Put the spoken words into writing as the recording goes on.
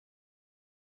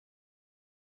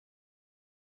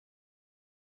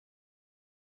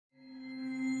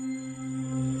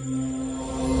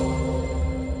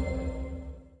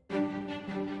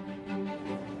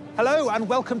and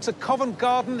welcome to Covent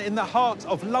Garden in the heart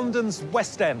of London's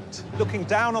West End. Looking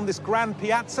down on this grand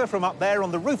piazza from up there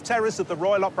on the roof terrace of the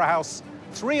Royal Opera House,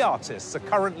 3 artists are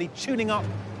currently tuning up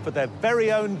for their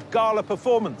very own gala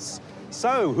performance.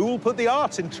 So, who will put the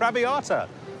art in Traviata?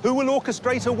 Who will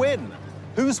orchestrate a win?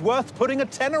 Who's worth putting a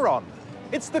tenor on?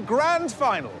 It's the grand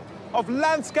final of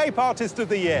Landscape Artist of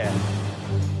the Year.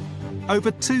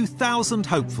 Over 2,000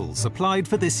 hopefuls applied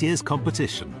for this year's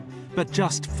competition, but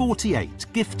just 48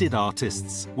 gifted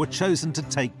artists were chosen to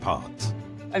take part.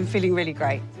 I'm feeling really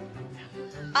great.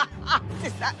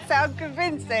 Does that sound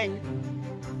convincing?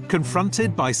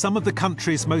 Confronted by some of the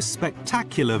country's most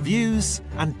spectacular views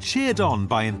and cheered on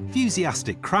by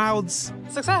enthusiastic crowds...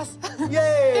 Success!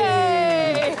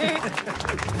 Yay! Yay!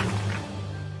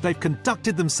 They've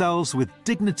conducted themselves with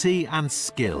dignity and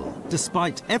skill,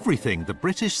 despite everything the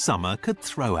British summer could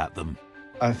throw at them.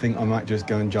 I think I might just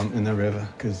go and jump in the river,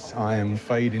 because I am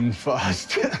fading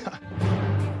fast.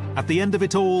 At the end of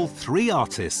it all, 3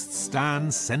 artists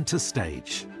stand centre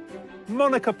stage.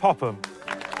 Monica Popham.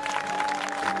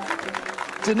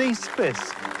 Denise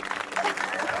Fisk.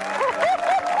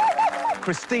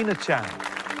 Christina Chan.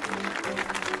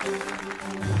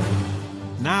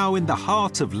 Now in the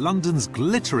heart of London's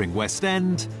glittering West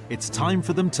End, it's time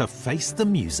for them to face the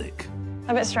music.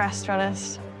 I'm a bit stressed, to be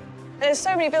honest. There's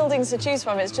so many buildings to choose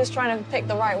from, it's just trying to pick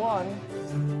the right one.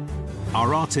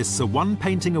 Our artists are one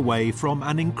painting away from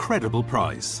an incredible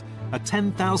prize, a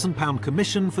 £10,000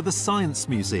 commission for the Science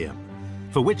Museum,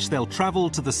 for which they'll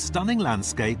travel to the stunning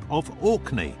landscape of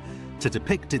Orkney to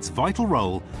depict its vital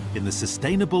role in the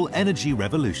sustainable energy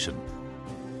revolution.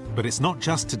 But it's not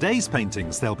just today's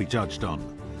paintings they'll be judged on.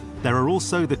 There are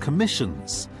also the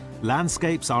commissions,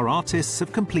 landscapes our artists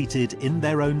have completed in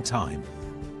their own time.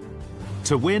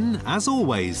 To win, as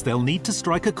always, they'll need to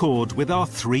strike a chord with our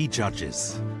 3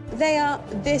 judges. They are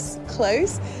this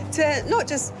close to not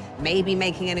just maybe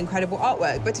making an incredible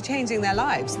artwork, but to changing their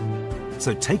lives.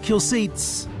 So take your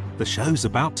seats, the show's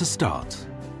about to start.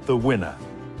 The winner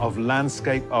of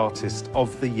Landscape Artist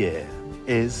of the Year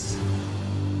is...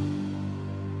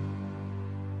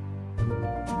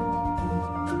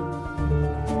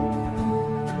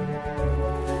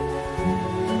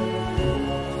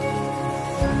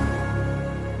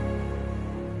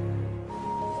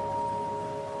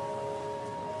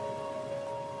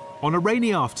 On a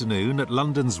rainy afternoon at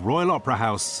London's Royal Opera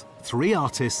House, 3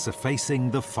 artists are facing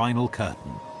the final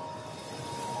curtain.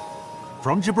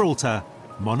 From Gibraltar,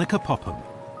 Monica Popham.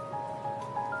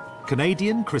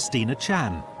 Canadian Christina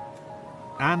Chan.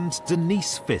 And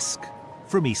Denise Fisk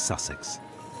from East Sussex.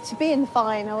 To be in the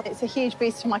final, it's a huge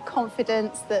boost to my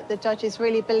confidence that the judges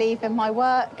really believe in my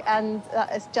work, and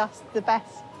that is just the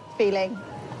best feeling.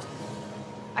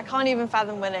 I can't even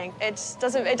fathom winning. It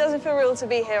doesn't feel real to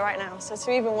be here right now, so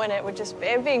to even win it would just be,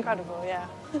 it'd be incredible, yeah.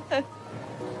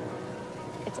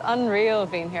 It's unreal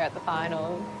being here at the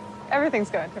final. Everything's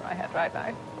going through my head right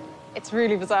now. It's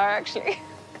really bizarre, actually.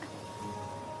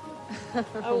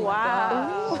 Oh,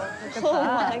 wow. Oh,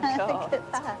 my God. Look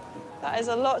at that. That is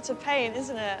a lot to paint,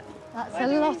 isn't it? That's a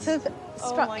lot of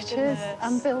structures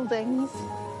and buildings.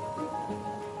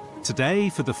 Today,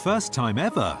 for the first time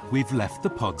ever, we've left the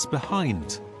pods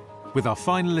behind, with our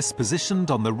finalists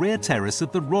positioned on the rear terrace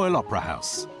of the Royal Opera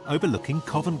House, overlooking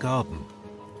Covent Garden.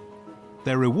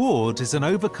 Their reward is an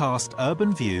overcast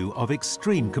urban view of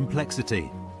extreme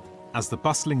complexity, as the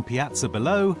bustling piazza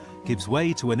below gives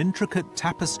way to an intricate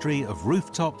tapestry of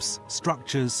rooftops,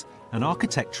 structures, and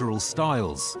architectural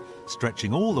styles,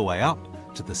 stretching all the way up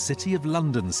to the City of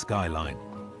London skyline.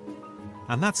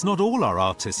 And that's not all our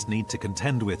artists need to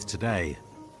contend with today.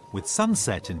 With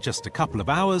sunset in just a couple of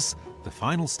hours, the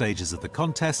final stages of the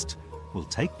contest will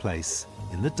take place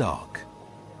in the dark.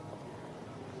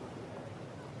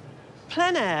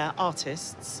 Plein air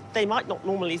artists, they might not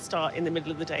normally start in the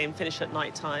middle of the day and finish at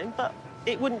night time, but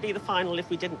it wouldn't be the final if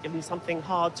we didn't give them something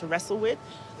hard to wrestle with.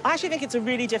 I actually think it's a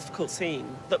really difficult scene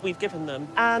that we've given them.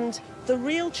 And the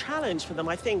real challenge for them,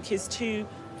 I think, is to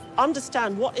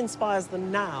understand what inspires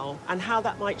them now and how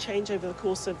that might change over the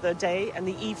course of the day and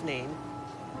the evening.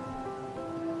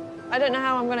 I don't know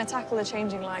how I'm going to tackle the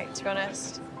changing light, to be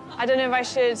honest. I don't know if I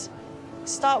should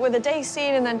start with a day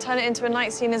scene and then turn it into a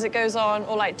night scene as it goes on,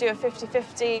 or like do a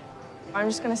 50-50. I'm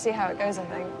just going to see how it goes, I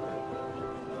think.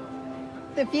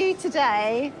 The view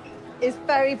today is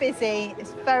very busy,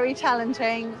 it's very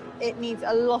challenging, it needs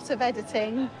a lot of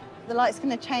editing. The light's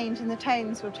going to change and the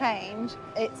tones will change.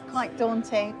 It's quite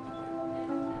daunting.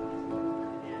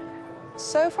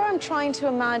 So far, I'm trying to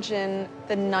imagine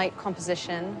the night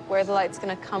composition, where the light's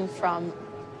going to come from.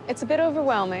 It's a bit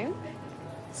overwhelming,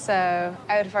 so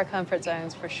out of our comfort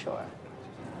zones for sure.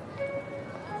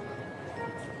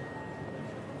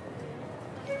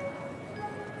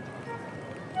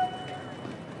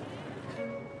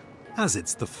 As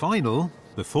it's the final,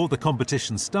 before the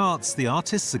competition starts, the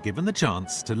artists are given the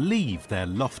chance to leave their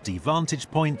lofty vantage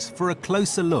point for a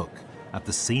closer look at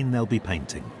the scene they'll be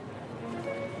painting.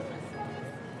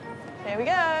 Here we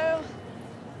go.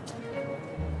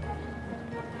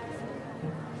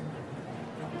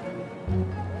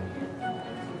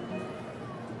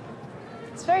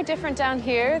 It's very different down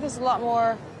here. There's a lot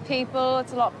more people,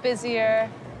 it's a lot busier.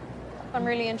 I'm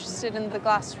really interested in the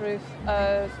glass roof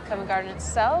of Covent Garden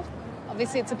itself.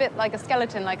 Obviously, it's a bit like a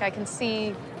skeleton, like I can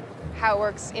see how it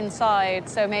works inside,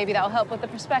 so maybe that'll help with the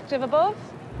perspective above.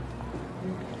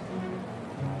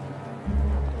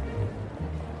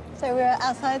 So we're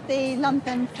outside the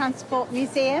London Transport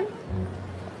Museum.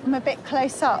 I'm a bit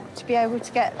close up to be able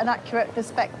to get an accurate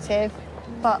perspective,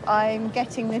 but I'm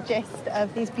getting the gist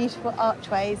of these beautiful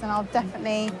archways, and I'll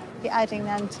definitely be adding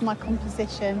them to my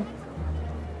composition.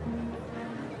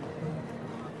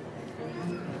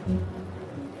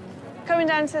 Coming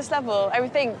down to this level,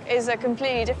 everything is a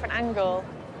completely different angle.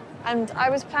 And I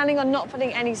was planning on not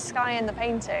putting any sky in the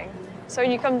painting. So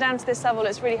when you come down to this level,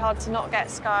 it's really hard to not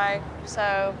get sky.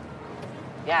 So,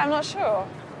 yeah, I'm not sure.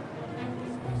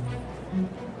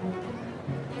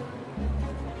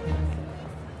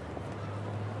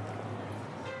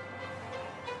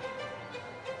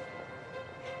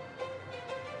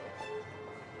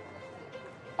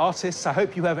 Artists, I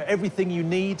hope you have everything you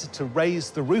need to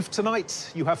raise the roof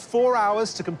tonight. You have 4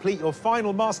 hours to complete your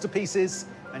final masterpieces,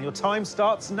 and your time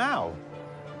starts now.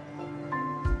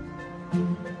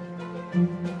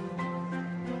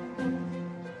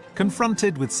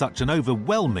 Confronted with such an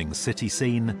overwhelming city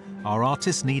scene, our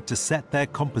artists need to set their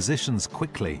compositions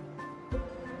quickly.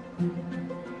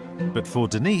 But for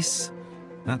Denise,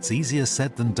 that's easier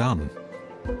said than done.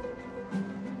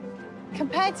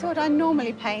 Compared to what I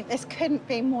normally paint, this couldn't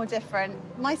be more different.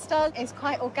 My style is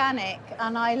quite organic,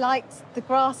 and I liked the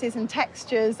grasses and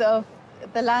textures of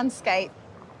the landscape.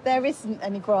 There isn't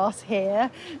any grass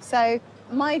here, so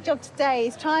my job today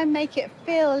is try and make it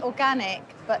feel organic,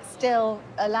 but still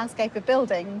a landscape of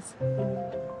buildings.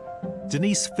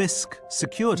 Denise Fisk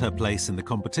secured her place in the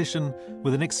competition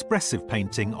with an expressive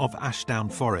painting of Ashdown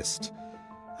Forest,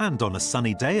 and on a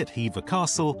sunny day at Hever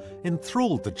Castle,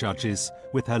 enthralled the judges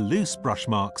with her loose brush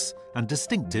marks and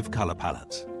distinctive colour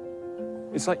palette.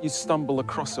 It's like you stumble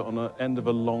across it on the end of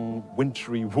a long,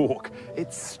 wintry walk.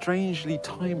 It's strangely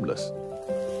timeless.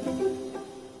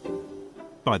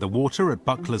 By the water at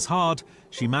Buckler's Hard,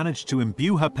 she managed to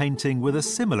imbue her painting with a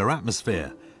similar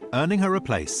atmosphere, earning her a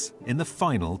place in the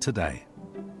final today.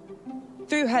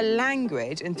 Through her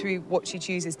language and through what she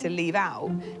chooses to leave out,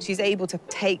 she's able to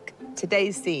take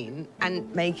today's scene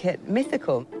and make it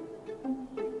mythical.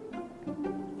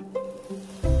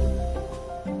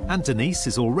 And Denise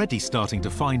is already starting to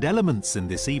find elements in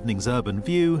this evening's urban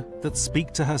view that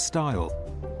speak to her style.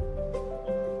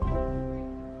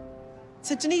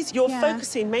 So, Denise, you're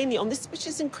focusing mainly on this, which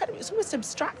is incredible. It's almost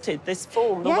abstracted, this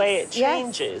form, the way it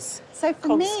changes. So for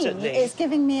constantly. me, it's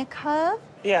giving me a curve.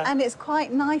 Yeah. And it's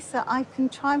quite nice that I can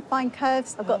try and find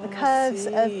curves. I've got the curves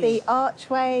of the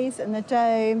archways and the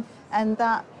dome and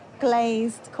that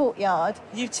glazed courtyard.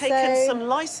 You've taken some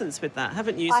license with that,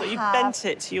 haven't you? So you've bent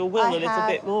it to your will a little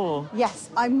bit more.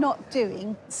 Yes, I'm not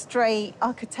doing straight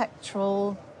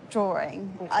architectural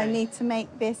drawing. Okay. I need to make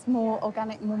this more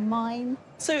organic, more mine.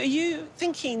 So are you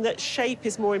thinking that shape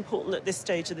is more important at this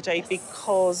stage of the day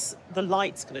because the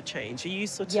light's going to change? Are you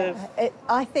sort of...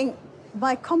 I think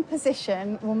my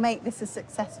composition will make this a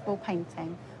successful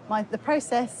painting. The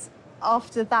process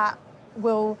after that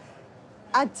will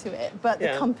add to it, but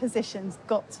the composition's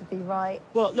got to be right.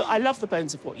 Well, look, I love the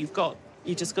bones of what you've got.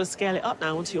 You just got to scale it up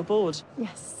now onto your board.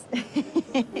 Yes. I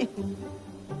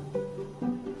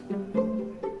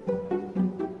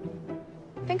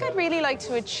think I'd really like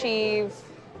to achieve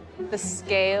the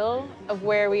scale of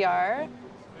where we are.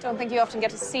 Don't think you often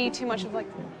get to see too much of like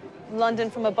London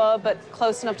from above, but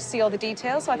close enough to see all the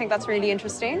details. So I think that's really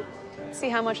interesting. See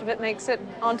how much of it makes it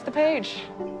onto the page.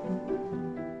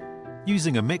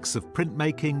 Using a mix of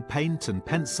printmaking, paint and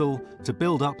pencil to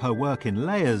build up her work in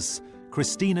layers,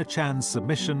 Christina Chan's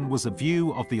submission was a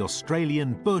view of the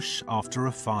Australian bush after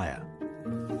a fire.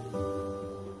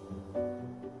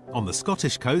 On the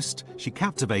Scottish coast, she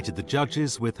captivated the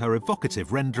judges with her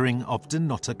evocative rendering of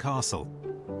Dunnottar Castle.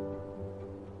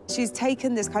 She's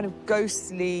taken this kind of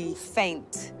ghostly,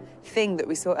 faint thing that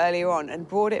we saw earlier on and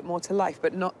brought it more to life,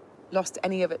 but not lost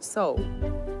any of its soul.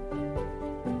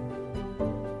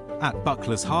 At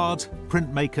Buckler's Hard,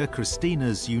 printmaker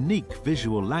Christina's unique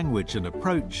visual language and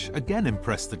approach again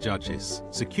impressed the judges,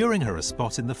 securing her a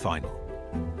spot in the final.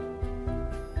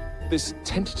 This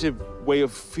tentative way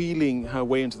of feeling her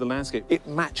way into the landscape. It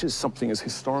matches something as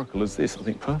historical as this, I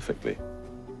think, perfectly.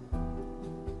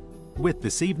 With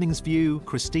this evening's view,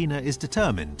 Christina is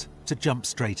determined to jump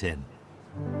straight in.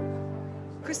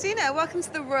 Christina, welcome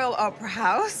to the Royal Opera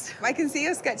House. I can see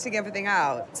you're sketching everything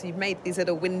out. So you've made these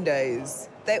little windows.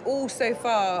 They all so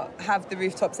far have the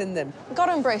rooftops in them. I've got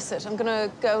to embrace it. I'm going to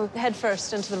go head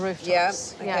first into the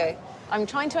rooftops. Yeah, okay. I'm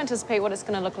trying to anticipate what it's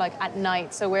going to look like at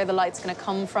night, so where the light's going to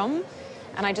come from.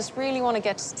 And I just really want to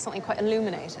get something quite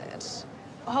illuminated.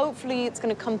 Hopefully it's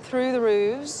going to come through the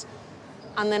roofs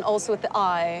and then also with the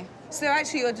eye. So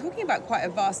actually you're talking about quite a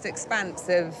vast expanse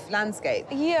of landscape.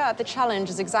 Yeah, the challenge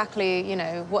is exactly, you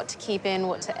know, what to keep in,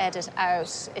 what to edit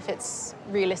out, if it's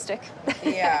realistic.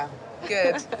 Yeah,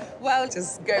 good. Well,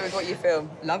 just go with what you feel.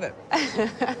 Love it.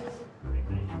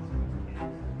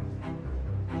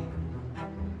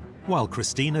 While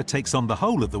Christina takes on the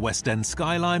whole of the West End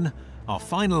skyline, our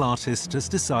final artist has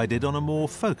decided on a more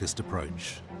focused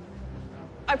approach.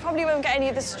 I probably won't get any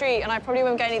of the street and I probably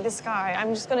won't get any of the sky.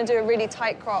 I'm just going to do a really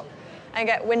tight crop and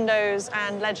get windows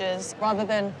and ledges rather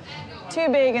than too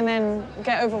big and then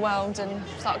get overwhelmed and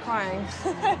start crying.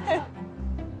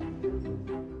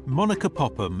 Monica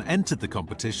Popham entered the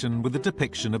competition with a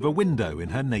depiction of a window in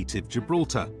her native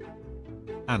Gibraltar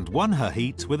and won her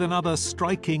heat with another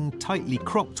striking, tightly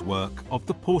cropped work of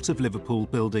the Port of Liverpool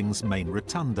building's main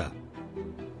rotunda.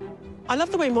 I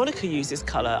love the way Monica uses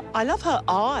colour. I love her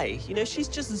eye. You know, she's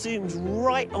just zoomed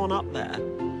right on up there.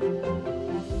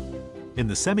 In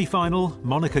the semi-final,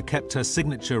 Monica kept her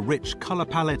signature rich colour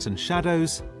palette and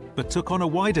shadows, but took on a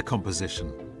wider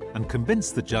composition and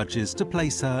convinced the judges to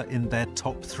place her in their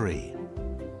top 3.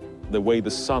 The way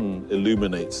the sun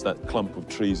illuminates that clump of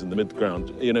trees in the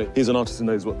midground, you know, he's an artist who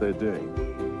knows what they're doing.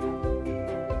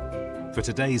 For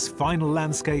today's final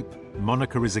landscape,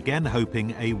 Monica is again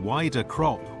hoping a wider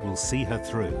crop will see her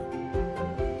through.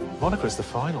 Monica's the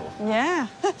final. Yeah.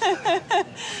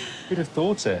 Who'd have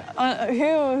thought it?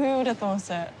 Who would have thought it?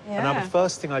 Yeah. And now the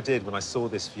first thing I did when I saw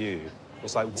this view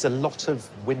was like, it's a lot of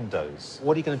windows.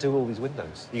 What are you going to do with all these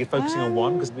windows? Are you focusing on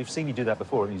one? Because we've seen you do that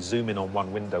before, and you zoom in on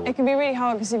one window. It can be really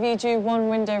hard because if you do one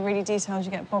window really detailed,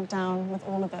 you get bogged down with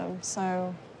all of them.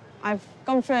 So I've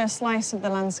gone for a slice of the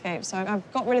landscape. So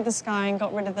I've got rid of the sky and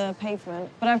got rid of the pavement,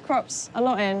 but I've cropped a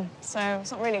lot in, so it's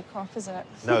not really a crop, is it?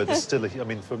 No, there's still, I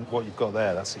mean, from what you've got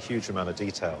there, that's a huge amount of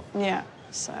detail. Yeah,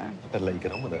 so... I better let you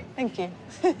get on with it. Thank you.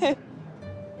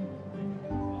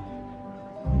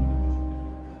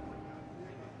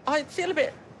 I feel a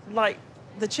bit like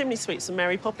the chimney sweeps and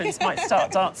Mary Poppins might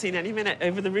start dancing any minute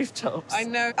over the rooftops. I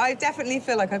know. I definitely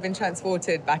feel like I've been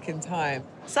transported back in time.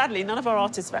 Sadly, none of our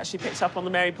artists have actually picked up on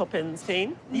the Mary Poppins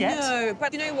theme yet. No,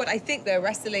 but you know what? I think they're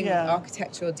wrestling with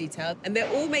architectural detail, and they're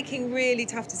all making really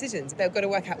tough decisions. They've got to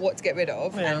work out what to get rid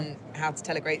of and how to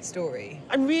tell a great story.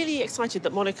 I'm really excited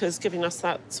that Monica's giving us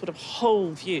that sort of whole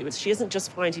view. She isn't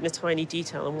just finding a tiny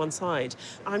detail on one side.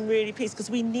 I'm really pleased because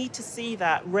we need to see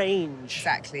that range.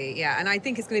 Exactly, yeah. And I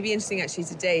think it's going to be interesting actually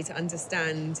today to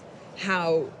understand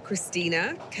how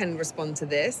Christina can respond to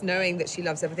this, knowing that she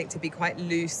loves everything to be quite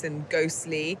loose and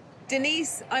ghostly.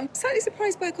 Denise, I'm slightly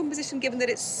surprised by her composition given that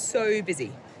it's so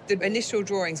busy. The initial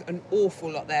drawing's an awful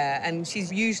lot there, and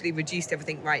she's usually reduced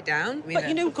everything right down. But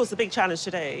you know, of course, the big challenge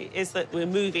today is that we're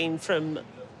moving from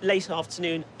late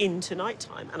afternoon into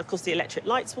nighttime, and of course the electric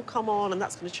lights will come on, and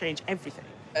that's going to change everything.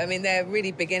 I mean, they're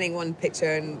really beginning one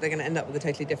picture and they're going to end up with a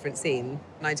totally different scene.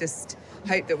 And I just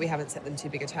hope that we haven't set them too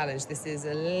big a challenge. This is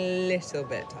a little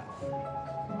bit tough.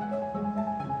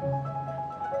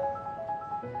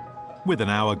 With an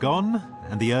hour gone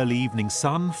and the early evening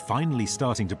sun finally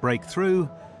starting to break through,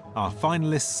 our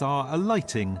finalists are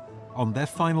alighting on their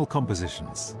final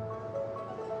compositions.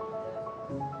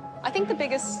 I think the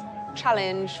biggest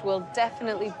challenge will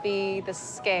definitely be the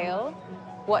scale,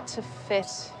 what to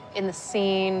fit in the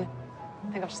scene.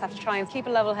 I think I'll just have to try and keep a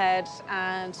level head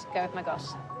and go with my gut.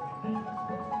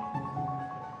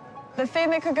 The thing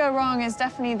that could go wrong is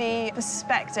definitely the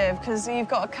perspective, because you've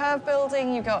got a curved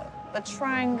building, you've got the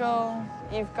triangle,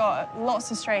 you've got lots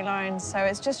of straight lines, so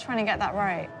it's just trying to get that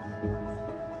right.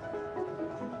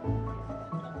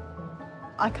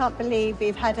 I can't believe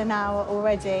we've had an hour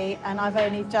already and I've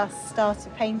only just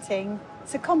started painting.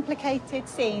 It's a complicated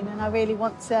scene and I really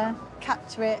want to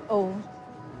capture it all.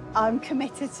 I'm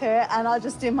committed to it and I'll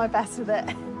just do my best with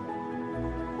it.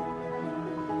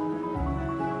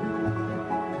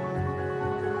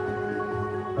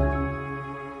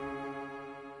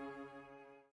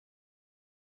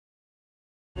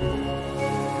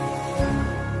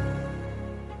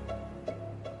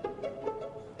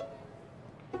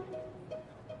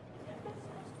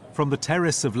 From the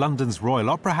terrace of London's Royal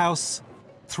Opera House,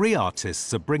 3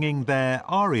 artists are bringing their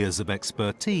arias of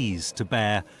expertise to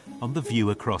bear on the view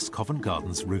across Covent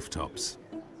Garden's rooftops.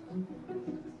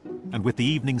 And with the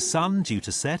evening sun due to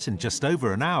set in just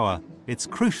over an hour, it's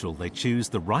crucial they choose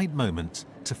the right moment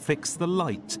to fix the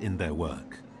light in their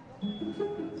work.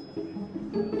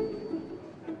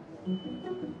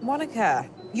 Monica,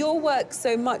 your work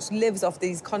so much lives off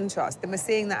these contrasts, and we're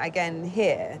seeing that again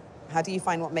here. How do you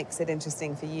find what makes it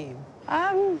interesting for you?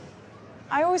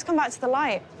 I always come back to the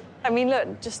light. I mean,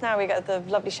 look, just now we got the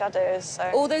lovely shadows,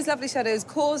 so... All those lovely shadows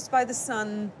caused by the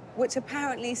sun, which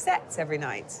apparently sets every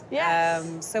night.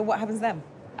 Yes. So what happens then?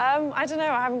 I don't know,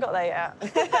 I haven't got there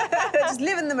yet. Just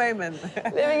live in the moment.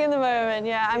 Living in the moment,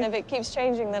 yeah. And if it keeps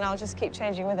changing, then I'll just keep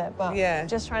changing with it. But yeah,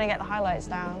 just trying to get the highlights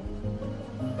down.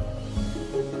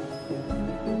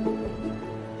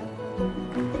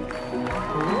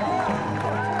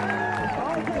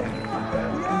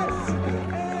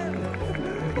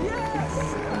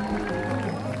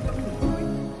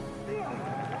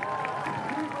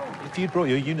 If you brought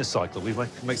your unicycle, we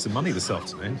might make some money this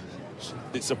afternoon.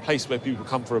 It's a place where people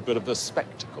come for a bit of a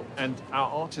spectacle, and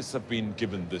our artists have been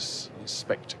given this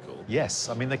spectacle. Yes,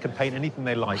 I mean, they can paint anything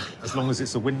they like, as long as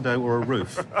it's a window or a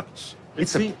roof.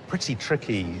 It's a pretty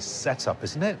tricky setup,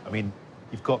 isn't it? I mean,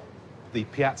 you've got the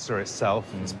piazza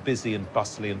itself, and it's busy and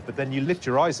bustling, but then you lift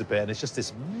your eyes a bit, and it's just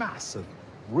this mass of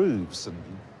roofs and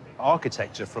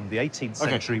architecture from the 18th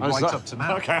century right up to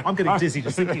now. I'm getting dizzy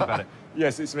just thinking about it.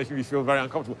 Yes, it's making me feel very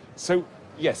uncomfortable. So,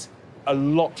 yes, a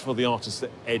lot for the artists that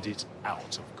edit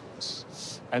out, of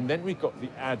course. And then we've got the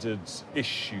added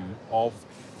issue of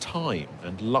time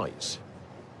and light.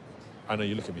 I know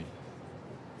you look at me.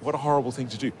 What a horrible thing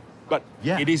to do. But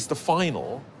it is the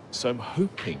final, so I'm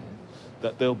hoping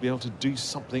that they'll be able to do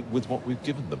something with what we've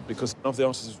given them. Because of the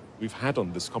artists we've had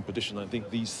on this competition, I think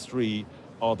these 3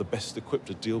 are the best equipped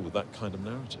to deal with that kind of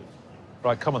narrative.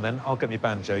 Right, come on then. I'll get me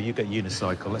banjo, you get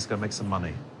unicycle. Let's go make some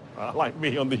money. Like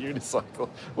me on the unicycle.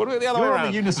 What about the other way You're around?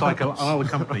 on the unicycle, I'll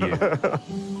accompany you.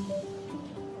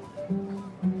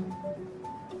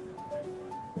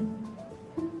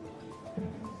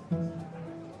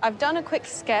 I've done a quick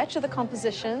sketch of the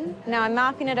composition. Now I'm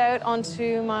mapping it out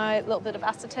onto my little bit of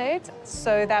acetate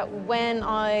so that when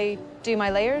I do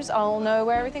my layers, I'll know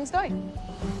where everything's going.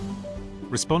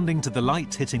 Responding to the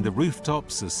light hitting the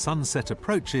rooftops as sunset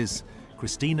approaches,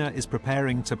 Christina is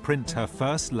preparing to print her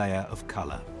first layer of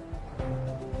colour.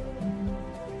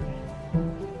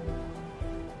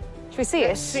 Should we see it?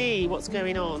 Let's see what's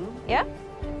going on. Yeah?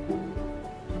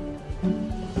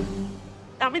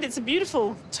 I mean, it's a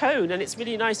beautiful tone, and it's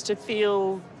really nice to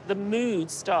feel the mood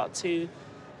start to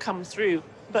come through.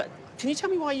 But can you tell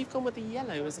me why you've gone with the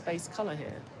yellow as a base colour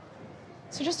here?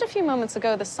 So just a few moments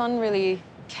ago, the sun really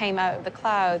came out of the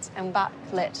clouds and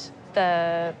backlit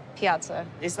the piazza.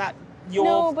 Is that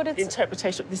your but it's...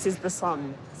 interpretation? This is the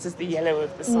sun. This is the yellow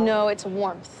of the sun. No, it's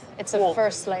warmth. It's a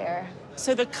first layer.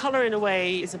 So the colour, in a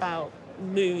way, is about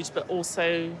mood, but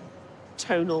also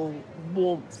tonal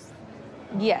warmth.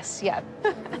 Yes, yeah.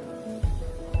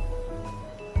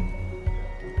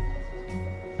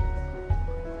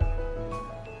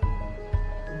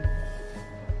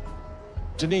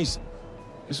 Denise,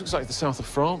 this looks like the south of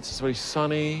France. It's very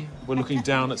sunny. We're looking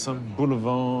down at some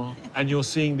boulevard, and you're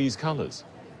seeing these colours.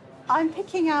 I'm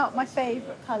picking out my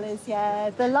favourite colours, yeah.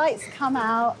 The lights come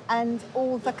out and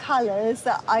all the colours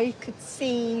that I could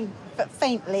see but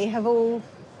faintly have all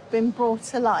been brought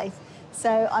to life.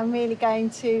 So I'm really going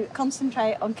to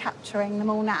concentrate on capturing them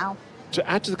all now. To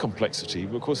add to the complexity,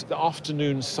 of course, the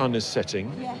afternoon sun is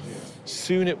setting. Yes.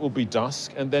 Soon it will be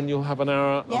dusk, and then you'll have an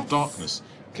hour Yes. of darkness.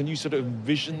 Can you sort of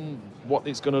envision what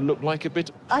it's going to look like a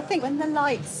bit? I think when the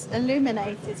lights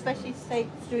illuminate, especially say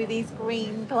through these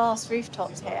green glass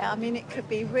rooftops here, I mean, it could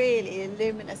be really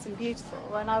luminous and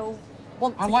beautiful, and I will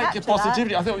want to I like capture your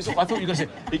positivity. that. I thought you were going to say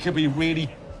it could be really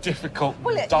difficult,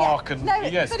 Well, dark, yeah. and no,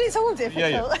 yes. but it's all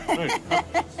difficult.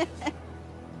 Yeah.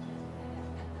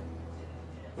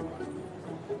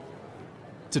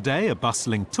 Today, a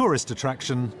bustling tourist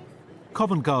attraction,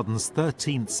 Covent Garden's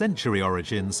 13th century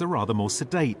origins are rather more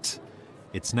sedate.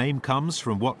 Its name comes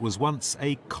from what was once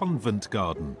a convent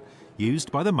garden,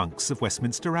 used by the monks of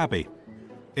Westminster Abbey.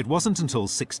 It wasn't until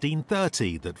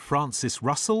 1630 that Francis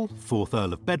Russell, 4th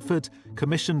Earl of Bedford,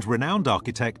 commissioned renowned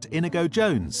architect Inigo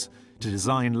Jones to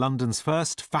design London's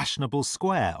first fashionable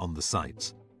square on the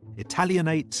site.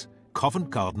 Italianate Covent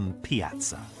Garden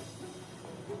Piazza.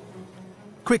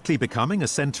 Quickly becoming a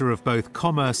centre of both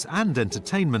commerce and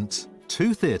entertainment,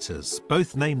 2 theatres,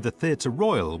 both named the Theatre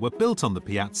Royal, were built on the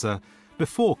piazza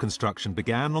before construction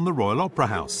began on the Royal Opera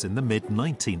House in the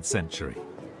mid-19th century.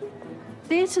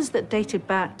 theatres that dated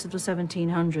back to the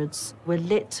 1700s were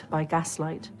lit by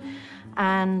gaslight,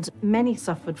 and many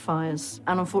suffered fires,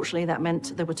 and unfortunately that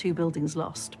meant there were 2 buildings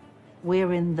lost.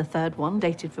 We're in the 3rd one,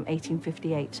 dated from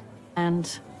 1858,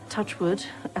 and touch wood,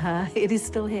 it is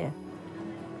still here.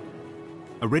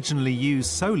 Originally used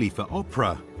solely for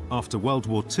opera, after World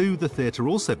War II, the theatre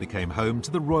also became home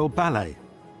to the Royal Ballet.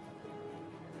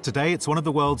 Today, it's one of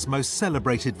the world's most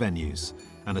celebrated venues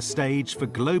and a stage for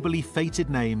globally fated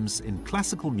names in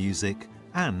classical music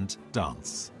and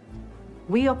dance.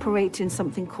 We operate in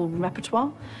something called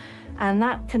repertoire, and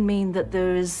that can mean that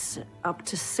there is up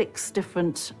to 6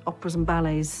 different operas and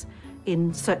ballets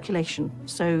in circulation.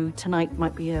 So tonight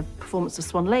might be a performance of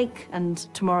Swan Lake, and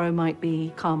tomorrow might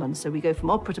be Carmen. So we go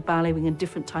from opera to ballet, we get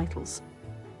different titles.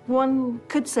 One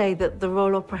could say that the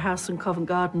Royal Opera House and Covent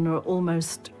Garden are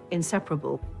almost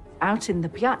inseparable. Out in the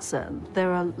piazza,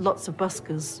 there are lots of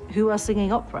buskers who are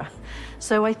singing opera.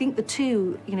 So I think the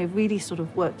two, really sort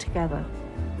of work together.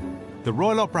 The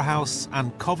Royal Opera House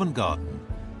and Covent Garden,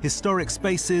 historic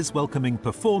spaces welcoming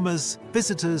performers,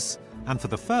 visitors, and for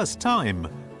the first time,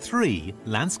 3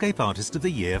 Landscape Artist of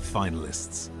the Year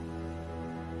finalists.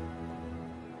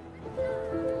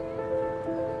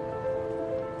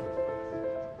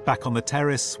 Back on the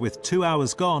terrace with 2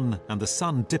 hours gone and the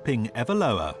sun dipping ever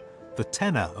lower, the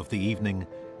tenor of the evening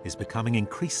is becoming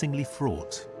increasingly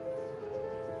fraught.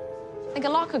 I think a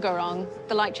lot could go wrong.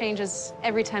 The light changes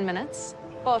every 10 minutes,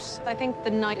 but I think the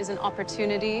night is an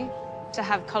opportunity to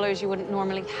have colors you wouldn't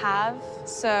normally have.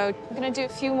 So I'm gonna do a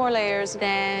few more layers,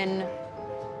 then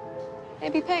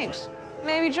maybe paint,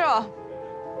 maybe draw.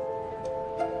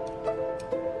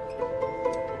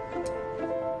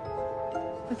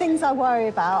 The things I worry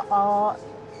about are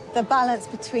the balance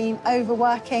between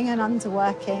overworking and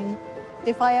underworking.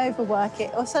 If I overwork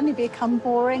it, it'll suddenly become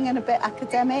boring and a bit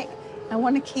academic. I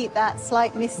want to keep that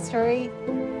slight mystery.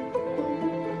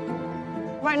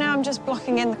 Right now, I'm just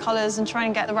blocking in the colours and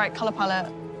trying to get the right colour palette.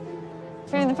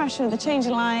 Feeling the pressure of the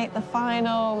changing light, the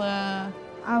final, the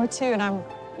hour 2, and I'm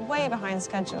way behind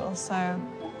schedule, so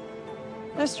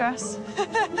no stress.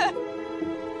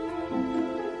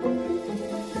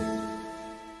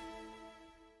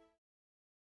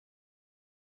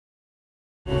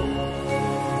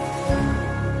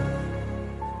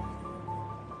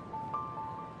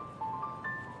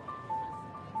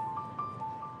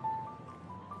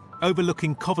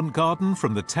 Overlooking Covent Garden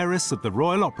from the terrace of the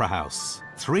Royal Opera House,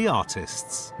 3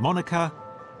 artists, Monica,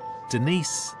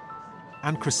 Denise,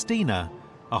 and Christina,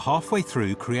 are halfway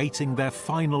through creating their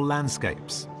final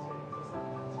landscapes.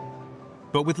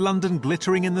 But with London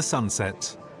glittering in the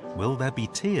sunset, will there be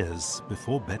tears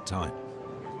before bedtime?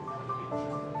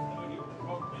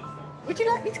 Would you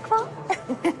like me to cry?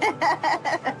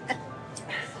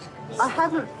 I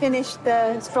haven't finished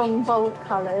the strong, bold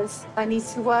colours. I need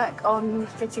to work on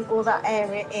fitting all that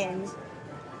area in.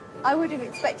 I would have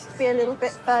expected to be a little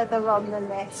bit further on than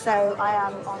this, so I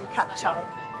am on catch-up.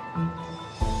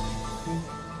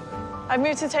 I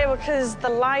moved to the table because the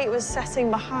light was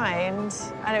setting behind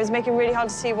and it was making it really hard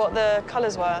to see what the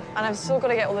colours were. And I've still got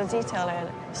to get all the detail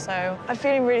in, so I'm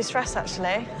feeling really stressed,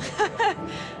 actually.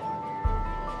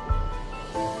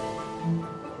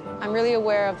 I'm really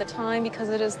aware of the time because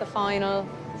it is the final.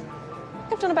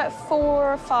 I've done about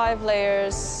 4 or 5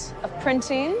 layers of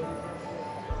printing.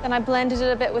 Then I blended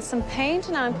it a bit with some paint,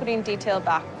 and now I'm putting detail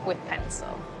back with pencil.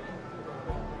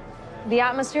 The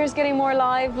atmosphere is getting more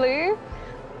lively.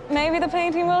 Maybe the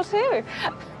painting will too.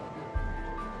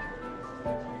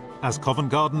 As Covent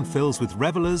Garden fills with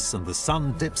revellers and the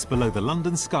sun dips below the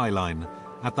London skyline,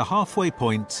 at the halfway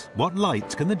point, what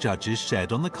light can the judges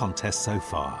shed on the contest so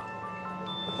far?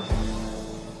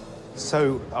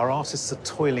 So our artists are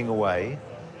toiling away.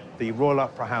 The Royal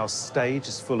Opera House stage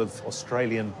is full of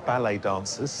Australian ballet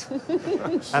dancers.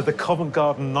 And the Covent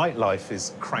Garden nightlife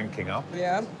is cranking up.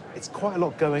 Yeah. It's quite a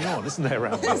lot going on, isn't there,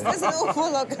 around here? There's an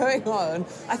awful lot going on.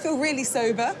 I feel really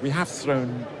sober. We have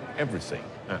thrown everything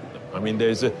at them. I mean,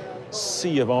 there's a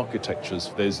sea of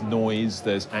architectures. There's noise,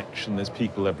 there's action, there's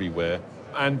people everywhere.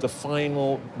 And the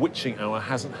final witching hour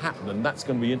hasn't happened, and that's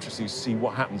going to be interesting to see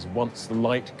what happens once the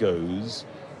light goes,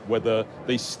 whether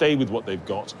they stay with what they've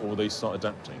got or they start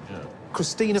adapting. Yeah.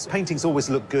 Christina's paintings always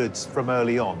look good from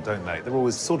early on, don't they? They're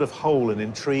always sort of whole and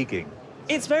intriguing.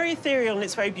 It's very ethereal and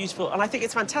it's very beautiful, and I think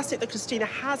it's fantastic that Christina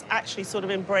has actually sort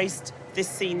of embraced this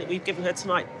scene that we've given her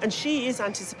tonight. And she is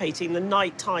anticipating the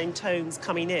nighttime tones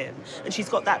coming in, and she's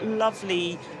got that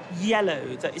lovely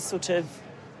yellow that is sort of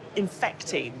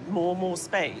infecting more and more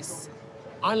space.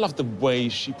 I love the way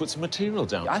she puts the material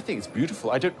down. I think it's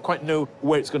beautiful. I don't quite know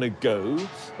where it's going to go,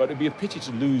 but it'd be a pity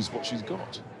to lose what she's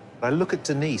got. I look at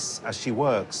Denise as she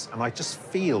works, and I just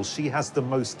feel she has the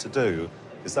most to do.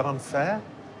 Is that unfair?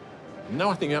 No,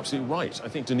 I think you're absolutely right. I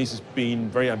think Denise has been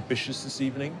very ambitious this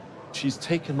evening. She's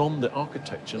taken on the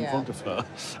architecture in front of her,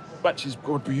 but she's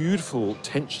got a beautiful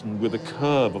tension with the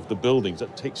curve of the buildings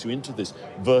that takes you into this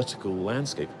vertical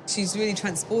landscape. She's really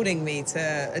transporting me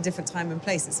to a different time and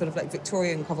place. It's sort of like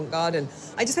Victorian Covent Garden.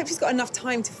 I just hope she's got enough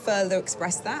time to further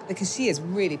express that, because she has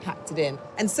really packed it in.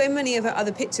 And so many of her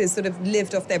other pictures sort of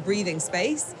lived off their breathing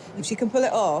space. If she can pull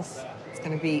it off, it's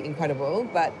going to be incredible,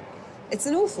 but it's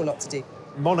an awful lot to do.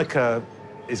 Monica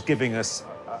is giving us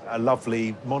a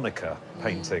lovely Monica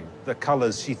painting. The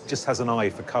colours, she just has an eye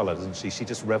for colour, doesn't she? She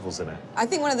just revels in it. I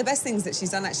think one of the best things that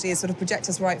she's done actually is sort of project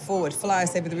us right forward, fly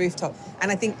us over the rooftop.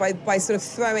 And I think by sort of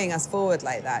throwing us forward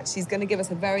like that, she's going to give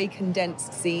us a very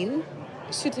condensed scene.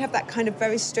 It should have that kind of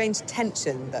very strange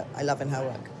tension that I love in her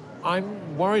work.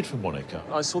 I'm worried for Monica.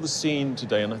 I saw the scene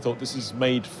today and I thought this is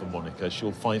made for Monica.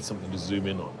 She'll find something to zoom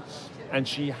in on. And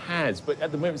she has, but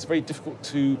at the moment it's very difficult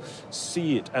to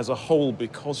see it as a whole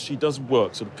because she does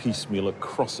work sort of piecemeal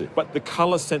across it. But the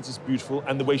colour sense is beautiful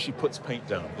and the way she puts paint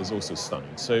down is also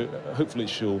stunning. So hopefully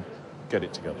she'll get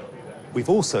it together. We've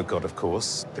also got, of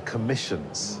course, the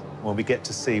commissions, when we get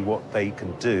to see what they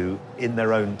can do in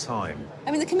their own time.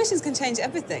 I mean, the commissions can change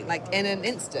everything, like in an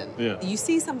instant. Yeah. You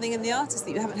see something in the artist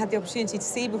that you haven't had the opportunity to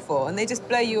see before, and they just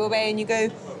blow you away and you go,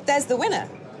 there's the winner.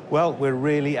 Well, we're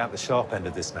really at the sharp end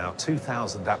of this now.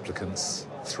 2,000 applicants,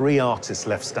 3 artists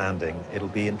left standing. It'll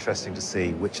be interesting to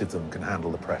see which of them can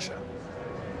handle the pressure.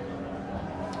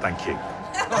 Thank you.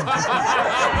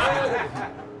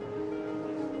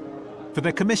 For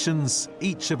their commissions,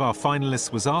 each of our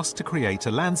finalists was asked to create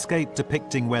a landscape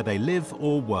depicting where they live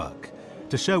or work,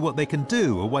 to show what they can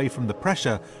do away from the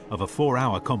pressure of a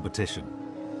 4-hour competition.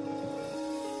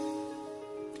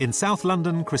 In South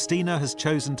London, Christina has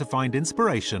chosen to find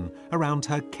inspiration around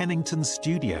her Kennington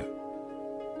studio.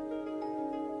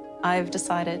 I've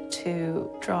decided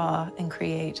to draw and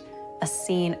create a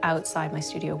scene outside my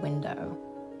studio window,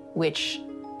 which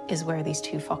is where these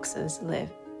 2 foxes live.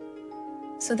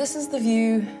 So this is the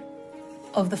view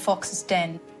of the fox's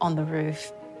den on the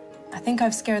roof. I think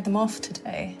I've scared them off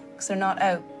today because they're not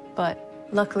out, but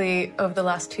luckily over the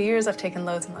last 2 years I've taken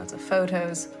loads and loads of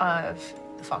photos of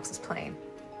the foxes playing.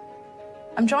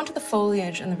 I'm drawn to the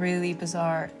foliage and the really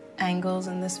bizarre angles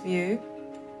in this view.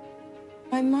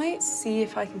 I might see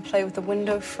if I can play with the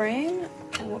window frame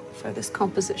for this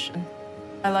composition.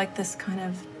 I like this kind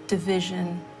of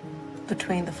division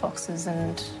between the foxes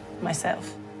and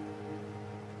myself.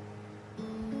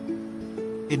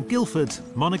 In Guildford,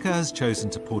 Monica has chosen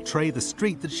to portray the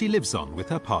street that she lives on with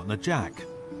her partner Jack.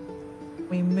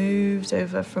 We moved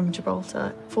over from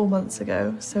Gibraltar 4 months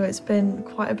ago, so it's been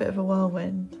quite a bit of a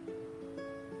whirlwind.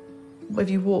 If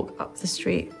you walk up the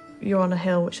street, you're on a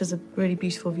hill which has a really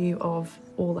beautiful view of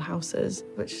all the houses,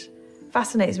 which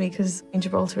fascinates me because in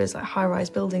Gibraltar is like high-rise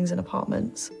buildings and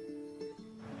apartments.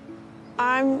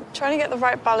 I'm trying to get the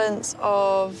right balance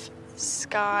of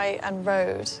sky and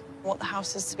road. I want the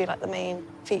houses to be like the main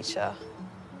feature.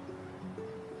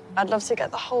 I'd love to get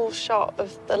the whole shot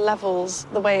of the levels,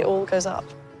 the way it all goes up.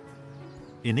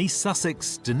 In East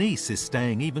Sussex, Denise is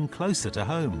staying even closer to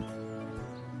home.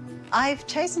 I've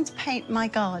chosen to paint my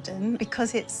garden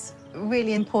because it's a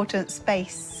really important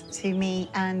space to me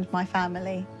and my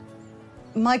family.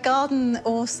 My garden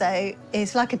also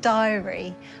is like a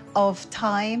diary of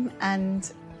time,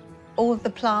 and all of the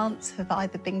plants have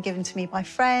either been given to me by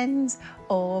friends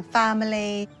or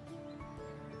family.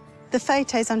 The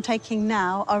photos I'm taking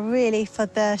now are really for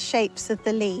the shapes of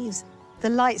the leaves. The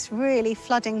light's really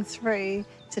flooding through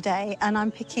today, and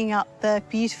I'm picking up the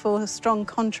beautiful, strong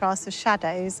contrast of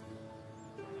shadows.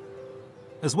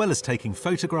 As well as taking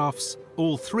photographs,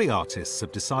 all 3 artists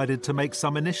have decided to make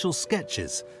some initial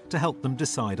sketches to help them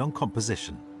decide on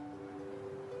composition.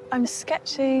 I'm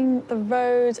sketching the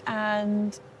road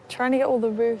and trying to get all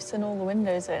the roofs and all the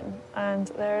windows in, and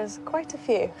there's quite a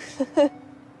few.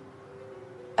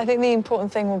 I think the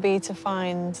important thing will be to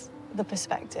find the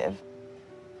perspective.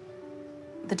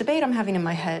 The debate I'm having in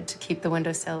my head to keep the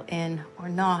windowsill in or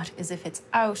not is if it's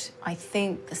out, I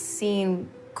think the scene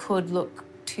could look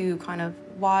too kind of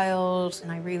wild,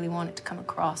 and I really want it to come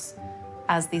across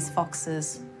as these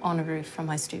foxes on a roof from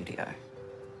my studio.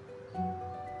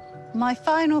 My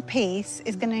final piece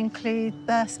is going to include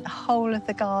the whole of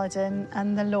the garden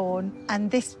and the lawn, and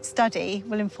this study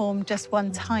will inform just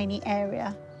one tiny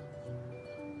area.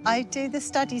 I do the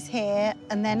studies here,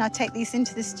 and then I take these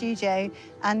into the studio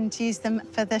and use them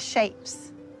for the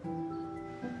shapes.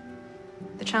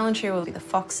 The challenge here will be the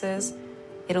foxes.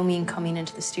 It'll mean coming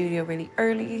into the studio really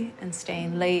early and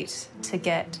staying late to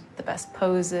get the best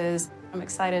poses. I'm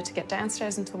excited to get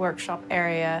downstairs into the workshop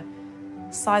area,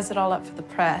 size it all up for the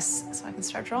press so I can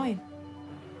start drawing.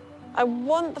 I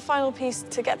want the final piece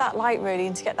to get that light really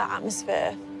and to get that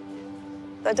atmosphere.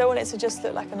 I don't want it to just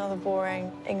look like another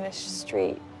boring English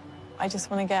street. I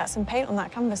just want to get some paint on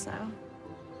that canvas now.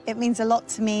 It means a lot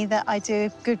to me that I do a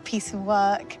good piece of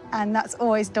work, and that's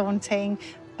always daunting,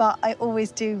 but I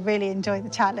always do really enjoy the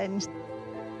challenge.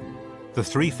 The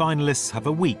 3 finalists have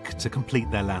a week to complete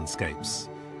their landscapes,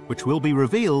 which will be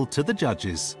revealed to the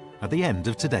judges at the end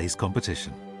of today's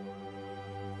competition.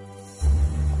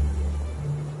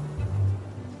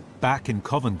 Back in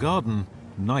Covent Garden,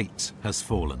 night has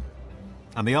fallen,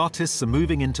 and the artists are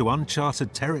moving into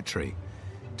uncharted territory.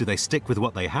 Do they stick with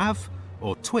what they have,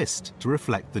 or twist to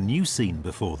reflect the new scene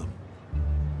before them?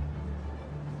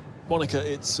 Monica,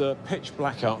 it's pitch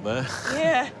black out there.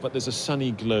 Yeah. But there's a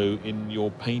sunny glow in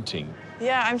your painting.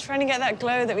 Yeah, I'm trying to get that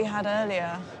glow that we had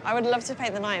earlier. I would love to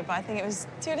paint the night, but I think it was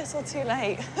too little too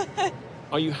late.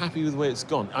 Are you happy with the way it's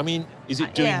gone? I mean, is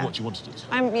it doing what you wanted it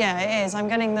to? Yeah, it is. I'm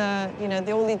getting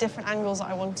all the different angles that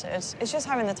I wanted. It's just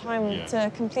having the time to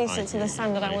complete it to the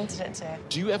standard I wanted it to.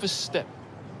 Do you ever step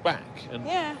back? And...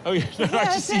 Yeah. Oh, yeah. No, I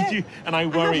just see you, and I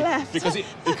worry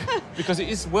because it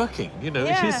is working. You know,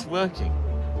 it is working.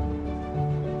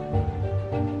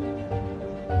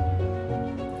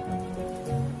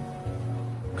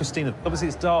 Christina, obviously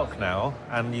it's dark now,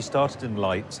 and you started in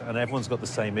light, and everyone's got the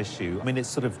same issue. I mean, it's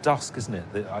sort of dusk, isn't it?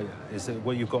 Is it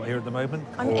what you've got here at the moment?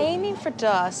 I'm aiming for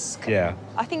dusk. Yeah.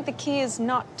 I think the key is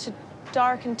not to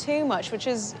darken too much, which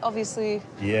is obviously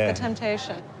the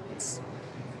temptation. It's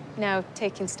now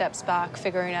taking steps back,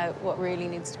 figuring out what really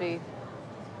needs to be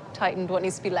tightened, what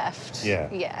needs to be left. Yeah.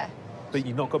 Yeah. But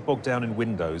you've not got bogged down in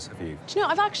windows, have you? Do you know,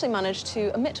 I've actually managed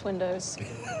to omit windows.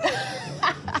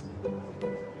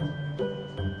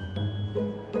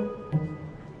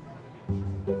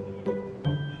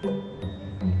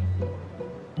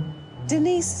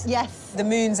 Denise? Yes. The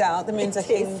moon's out. The moon's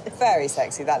looking very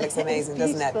sexy. That looks amazing,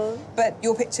 doesn't it? But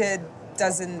your picture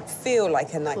doesn't feel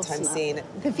like a nighttime scene.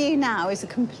 The view now is a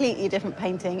completely different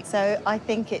painting, so I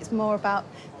think it's more about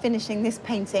finishing this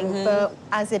painting for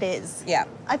as it is. Yeah.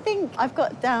 I think I've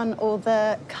got down all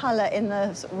the colour in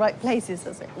the sort of right places,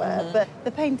 as it were, but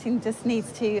the painting just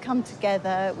needs to come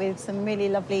together with some really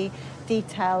lovely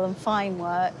detail and fine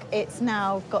work. It's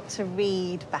now got to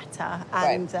read better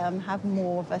and have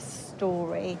more of a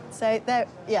story. So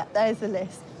there's the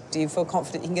list. Do you feel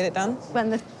confident you can get it done? When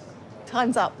the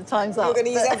time's up, the time's up. You're going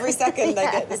to use every second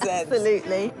I get this end.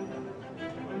 Absolutely.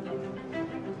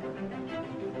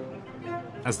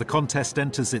 As the contest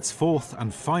enters its 4th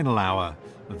and final hour,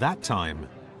 that time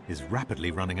is rapidly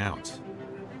running out.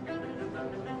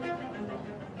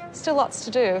 Still lots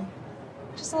to do.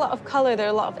 Just a lot of colour, there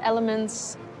are a lot of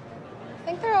elements. I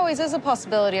think there always is a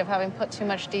possibility of having put too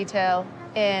much detail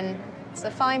in. It's a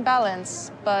fine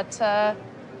balance, but I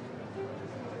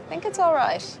think it's all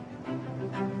right.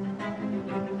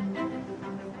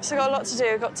 So I've got a lot to do.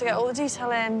 I've got to get all the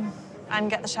detail in and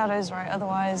get the shadows right,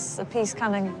 otherwise the piece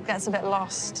kind of gets a bit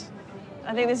lost.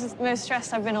 I think this is the most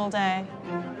stressed I've been all day.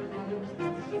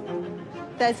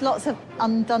 There's lots of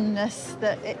undoneness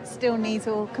that it still needs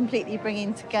all completely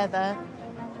bringing together.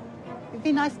 It'd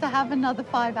be nice to have another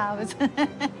 5 hours.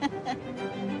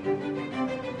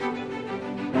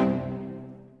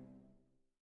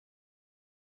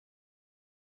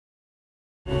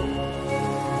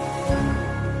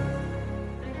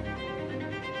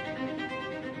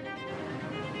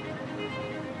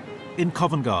 In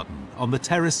Covent Garden, on the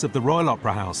terrace of the Royal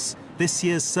Opera House, this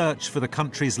year's search for the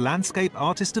country's Landscape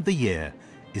Artist of the Year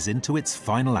is into its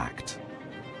final act.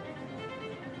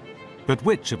 But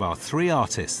which of our 3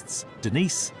 artists,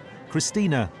 Denise,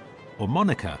 Christina or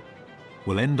Monica,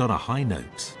 will end on a high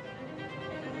note?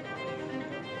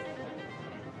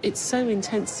 It's so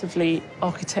intensively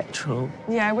architectural.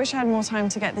 Yeah, I wish I had more time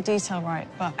to get the detail right,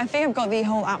 but I think I've got the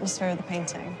whole atmosphere of the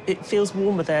painting. It feels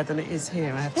warmer there than it is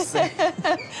here, I have to say.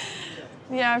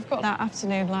 Yeah, I've got that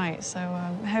afternoon light, so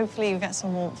hopefully you get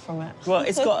some warmth from it. Well,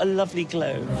 it's got a lovely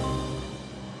glow.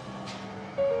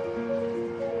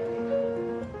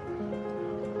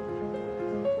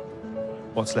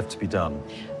 What's left to be done?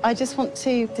 I just want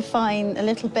to define a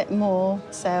little bit more,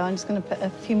 so I'm just going to put a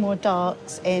few more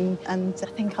darks in, and I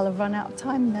think I'll have run out of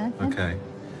time there. OK.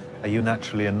 Are you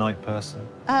naturally a night person?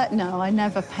 No, I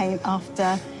never paint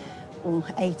after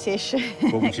 8-ish.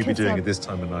 What would you be doing at this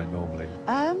time of night normally?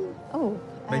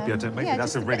 Maybe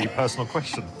that's a really personal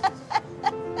question.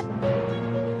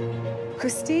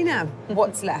 Christina,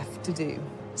 what's left to do?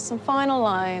 Some final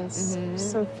lines,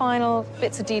 some final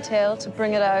bits of detail to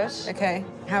bring it out. Okay,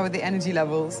 how are the energy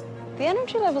levels? The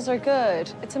energy levels are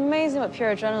good. It's amazing what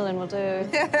pure adrenaline will do.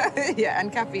 Yeah,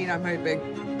 and caffeine, I'm hoping.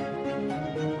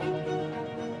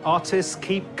 Artists,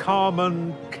 keep calm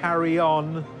and carry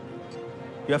on.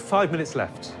 You have 5 minutes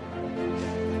left.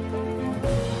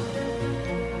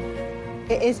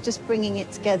 It is just bringing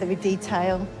it together with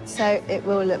detail, so it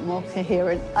will look more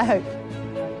coherent, I hope.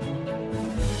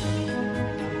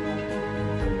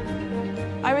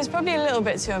 I was probably a little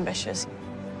bit too ambitious,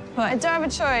 but I don't have a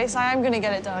choice. I am going to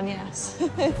get it done, yes.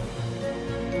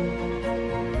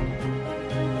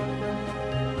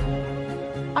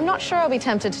 I'm not sure I'll be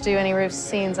tempted to do any roof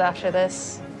scenes after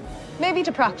this. Maybe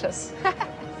to practice.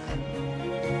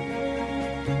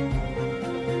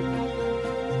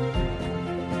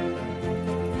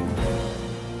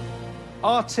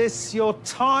 Artists, your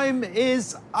time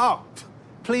is up.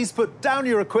 Please put down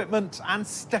your equipment and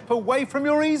step away from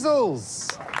your easels.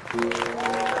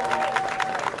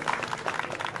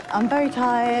 I'm very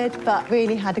tired, but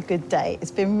really had a good day.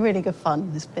 It's been really good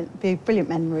fun. It's been brilliant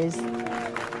memories.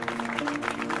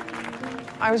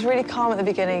 I was really calm at the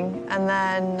beginning, and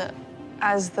then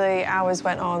as the hours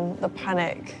went on, the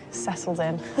panic settled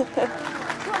in. Yeah,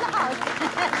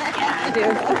 I do.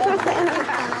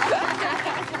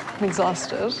 I'm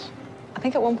exhausted. I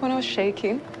think at one point I was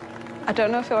shaking. I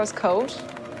don't know if I was cold,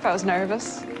 if I was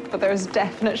nervous, but there was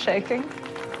definite shaking.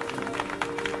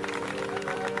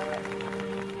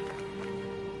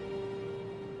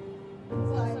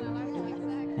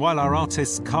 While our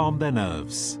artists calm their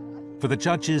nerves, for the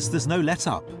judges, there's no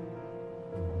let-up.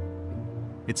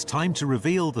 It's time to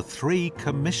reveal the 3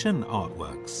 commission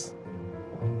artworks.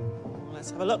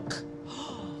 Let's have a look.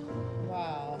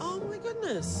 Wow. Oh, my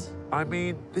goodness. I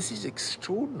mean, this is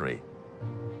extraordinary.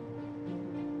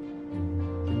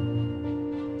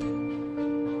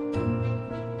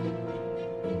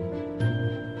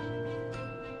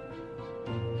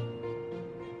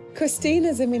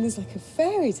 Christina's, I mean, is like a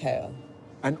fairy tale.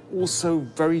 And also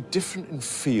very different in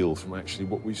feel from actually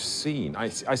what we've seen. I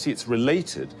see it's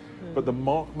related, but the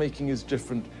mark making is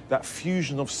different. That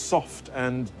fusion of soft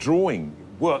and drawing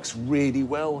works really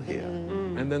well here.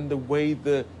 And then the way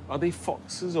are they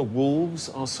foxes or wolves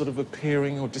are sort of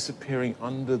appearing or disappearing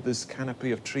under this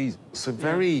canopy of trees. It's a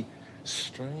very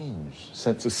strange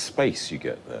sense of space you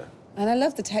get there. And I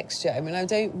love the texture. I mean, I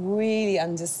don't really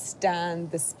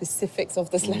understand the specifics of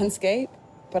this landscape,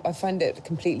 but I find it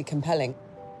completely compelling.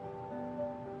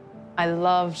 I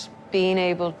loved being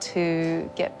able to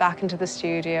get back into the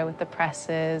studio with the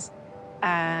presses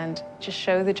and just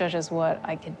show the judges what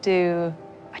I could do.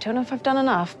 I don't know if I've done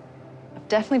enough. I've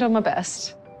definitely done my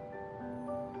best.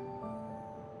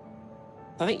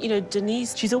 I think, you know,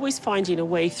 Denise, she's always finding a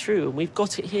way through, and we've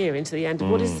got it here into the end.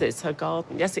 What is this, her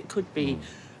garden? Yes, it could be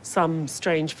some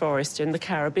strange forest in the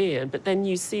Caribbean, but then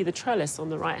you see the trellis on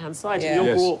the right-hand side, and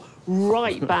you're brought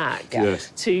right back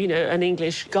to, you know, an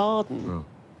English garden.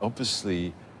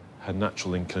 Obviously, her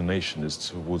natural inclination is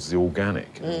towards the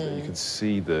organic. And you can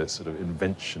see the sort of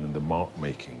invention and the mark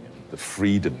making and the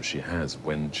freedom she has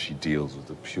when she deals with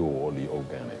the purely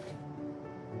organic.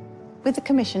 With the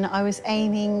commission, I was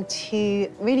aiming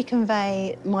to really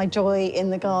convey my joy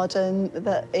in the garden,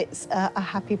 that it's a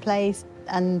happy place.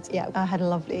 And yeah, I had a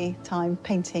lovely time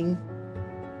painting.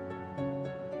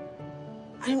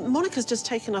 And Monica's just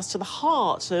taken us to the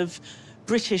heart of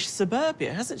British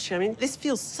suburbia, hasn't she? I mean, this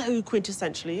feels so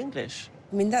quintessentially English.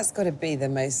 I mean, that's got to be the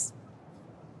most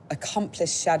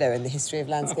accomplished shadow in the history of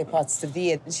landscape artists of the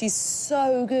year. She's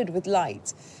so good with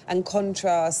light and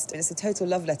contrast. It's a total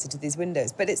love letter to these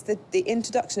windows, but it's the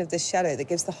introduction of this shadow that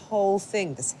gives the whole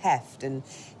thing this heft and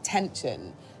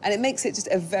tension, and it makes it just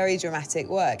a very dramatic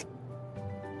work.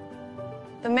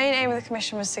 The main aim of the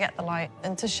commission was to get the light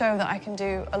and to show that I can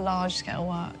do a large-scale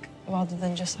work rather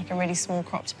than just like a really small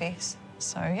cropped piece.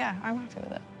 So, yeah, I'm happy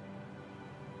with it.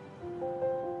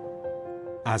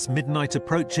 As midnight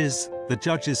approaches, the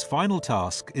judge's final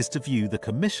task is to view the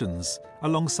commissions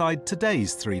alongside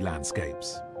today's 3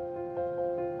 landscapes.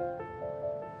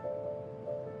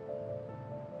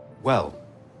 Well,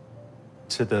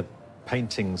 to the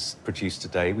paintings produced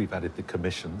today, we've added the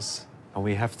commissions, and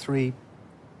we have 3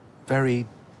 very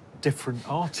different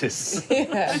artists.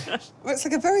 Yeah. Well, it's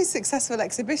like a very successful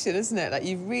exhibition, isn't it? Like,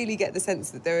 you really get the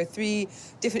sense that there are 3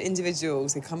 different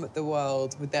individuals who come at the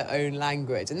world with their own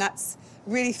language, and that's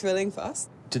really thrilling for us.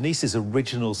 Denise's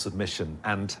original submission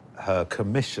and her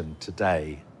commission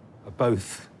today are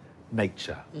both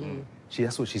nature.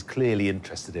 That's what she's clearly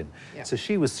interested in. Yeah. So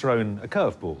she was thrown a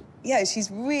curveball. Yeah, she's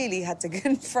really had to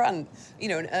confront, you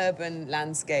know, an urban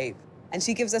landscape And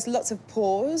she gives us lots of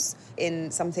pause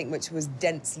in something which was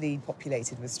densely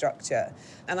populated with structure.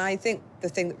 And I think the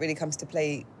thing that really comes to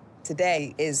play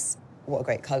today is what a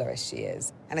great colourist she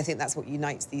is. And I think that's what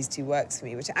unites these two works for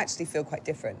me, which actually feel quite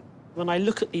different. When I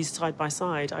look at these side by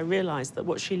side, I realise that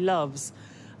what she loves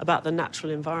about the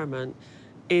natural environment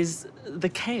is the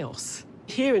chaos.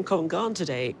 Here in Covent Garden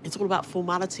today, it's all about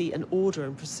formality and order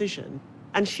and precision.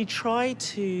 And she tried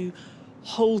to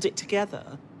hold it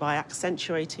together by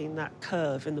accentuating that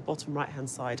curve in the bottom right-hand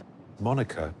side.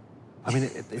 Monica, I mean,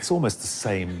 it's almost the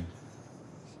same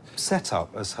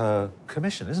setup as her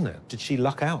commission, isn't it? Did she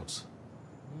luck out?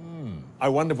 I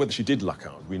wonder whether she did luck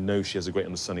out. We know she has a great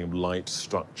understanding of light,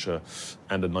 structure,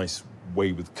 and a nice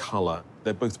way with colour.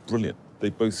 They're both brilliant.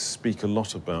 They both speak a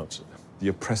lot about the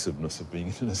oppressiveness of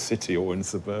being in a city or in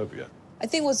suburbia. I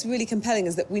think what's really compelling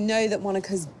is that we know that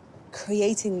Monica's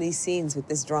creating these scenes with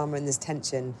this drama and this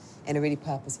tension in a really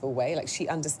purposeful way. Like, she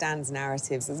understands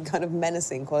narratives. There's a kind of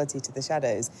menacing quality to the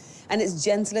shadows. And it's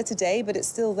gentler today, but it's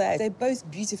still there. They're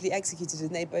both beautifully executed and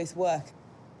they both work.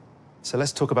 So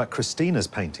let's talk about Christina's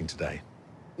painting today.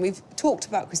 We've talked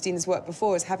about Christina's work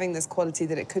before as having this quality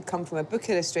that it could come from a book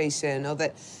illustration or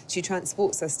that she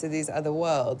transports us to these other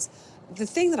worlds. The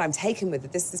thing that I'm taken with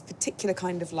it, this particular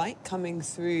kind of light coming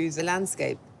through the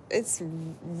landscape, it's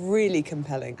really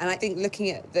compelling. And I think looking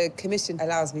at the commission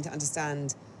allows me to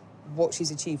understand what she's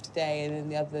achieved today and in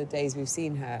the other days we've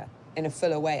seen her in a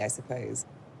fuller way, I suppose.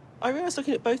 I realised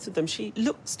looking at both of them, she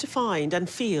looks to find and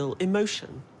feel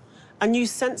emotion. And you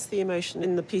sense the emotion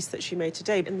in the piece that she made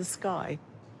today, in the sky.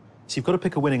 So you've got to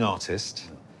pick a winning artist.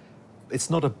 It's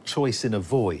not a choice in a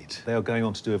void. They are going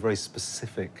on to do a very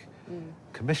specific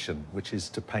commission, which is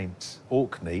to paint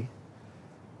Orkney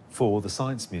for the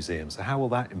Science Museum. So how will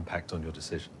that impact on your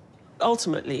decision?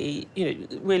 Ultimately, you know,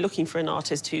 we're looking for an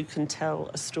artist who can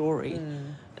tell a story.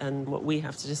 And what we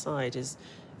have to decide is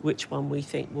which one we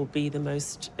think will be the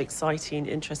most exciting,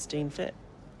 interesting fit.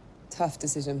 Tough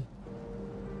decision.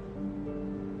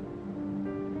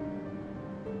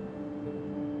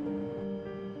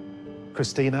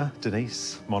 Christina,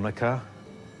 Denise, Monica,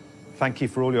 thank you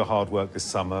for all your hard work this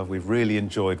summer. We've really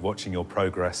enjoyed watching your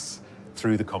progress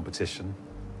through the competition.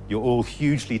 You're all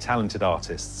hugely talented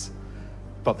artists,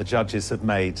 but the judges have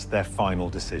made their final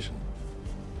decision.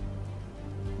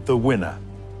 The winner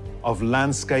of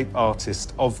Landscape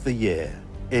Artist of the Year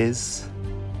is...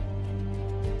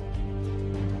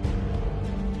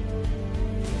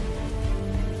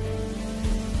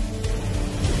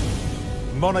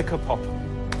 Monica Popham.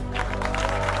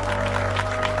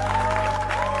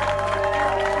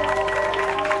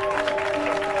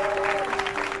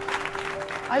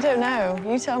 I don't know.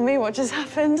 You tell me what just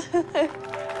happened.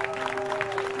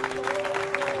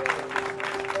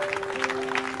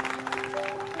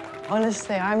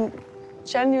 Honestly, I'm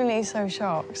genuinely so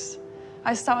shocked.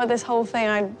 I started this whole thing,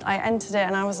 I entered it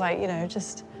and I was like, you know,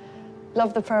 just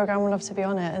love the programme, would love to be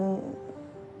on it. And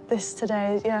this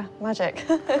today, yeah, magic.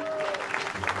 I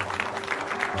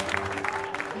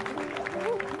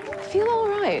feel all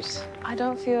right. I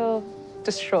don't feel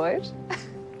destroyed.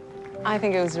 I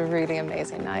think it was a really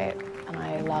amazing night, and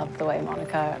I love the way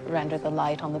Monica rendered the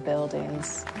light on the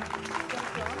buildings.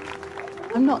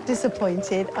 I'm not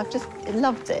disappointed. I've just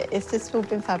loved it. It's just all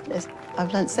been fabulous.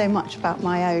 I've learnt so much about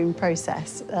my own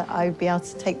process that I'll be able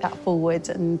to take that forward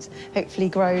and hopefully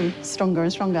grow stronger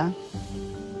and stronger.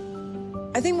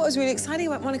 I think what was really exciting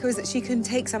about Monica is that she can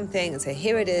take something and say,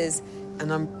 here it is,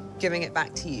 and I'm giving it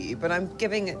back to you, but I'm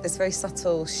giving it this very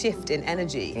subtle shift in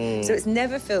energy. So it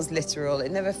never feels literal,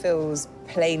 it never feels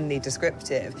plainly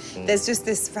descriptive. There's just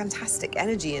this fantastic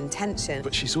energy and tension.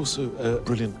 But she's also a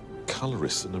brilliant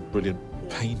colourist and a brilliant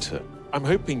painter. I'm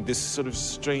hoping this sort of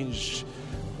strange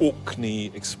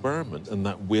Orkney experiment and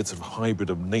that weird sort of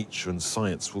hybrid of nature and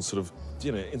science will sort of,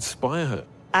 you know, inspire her.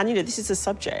 And, you know, this is a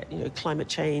subject, you know, climate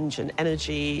change and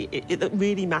energy, it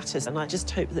really matters. And I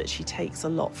just hope that she takes a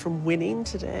lot from winning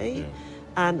today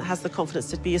and has the confidence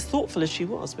to be as thoughtful as she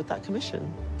was with that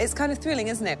commission. It's kind of thrilling,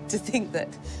 isn't it, to think that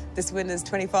this winner's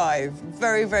 25,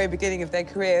 very, very beginning of their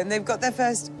career, and they've got their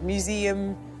first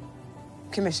museum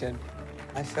commission.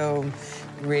 I feel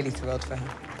really thrilled for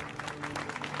her.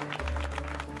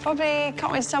 Probably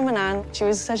can't wait to tell Manan.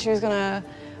 She said she was going to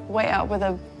wait up with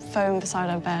a phone beside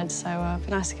her bed, so I've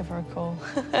been asked to give her a call.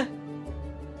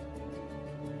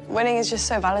 Winning is just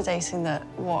so validating that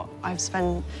what I've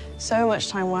spent so much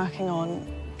time working on,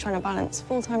 trying to balance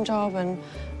full-time job and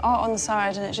art on the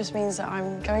side, and it just means that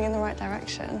I'm going in the right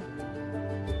direction.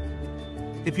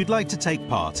 If you'd like to take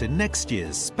part in next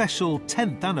year's special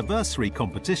 10th anniversary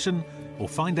competition or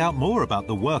find out more about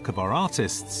the work of our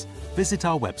artists, visit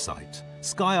our website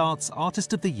Sky Arts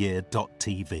Artist of the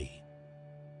Year.tv.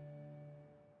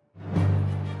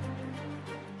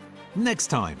 Next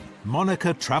time,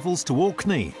 Monica travels to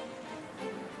Orkney.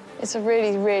 It's a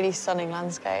really, really stunning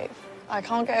landscape. I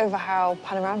can't get over how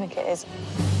panoramic it is.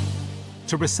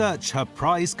 To research her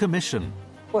prize commission.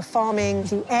 We're farming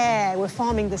the air, we're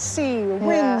farming the sea,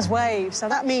 winds, waves. So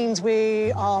that means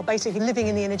we are basically living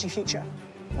in the energy future.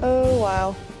 Oh,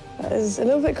 wow. That is a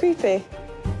little bit creepy.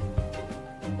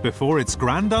 Before its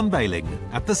grand unveiling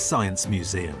at the Science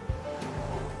Museum.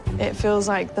 It feels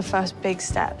like the first big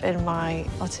step in my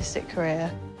artistic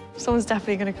career. Someone's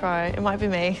definitely going to cry. It might be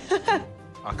me.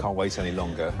 I can't wait any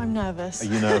longer. I'm nervous. Are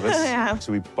you nervous? I am.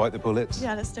 Shall we bite the bullet?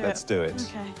 Yeah, let's do it. Let's do it.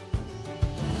 OK.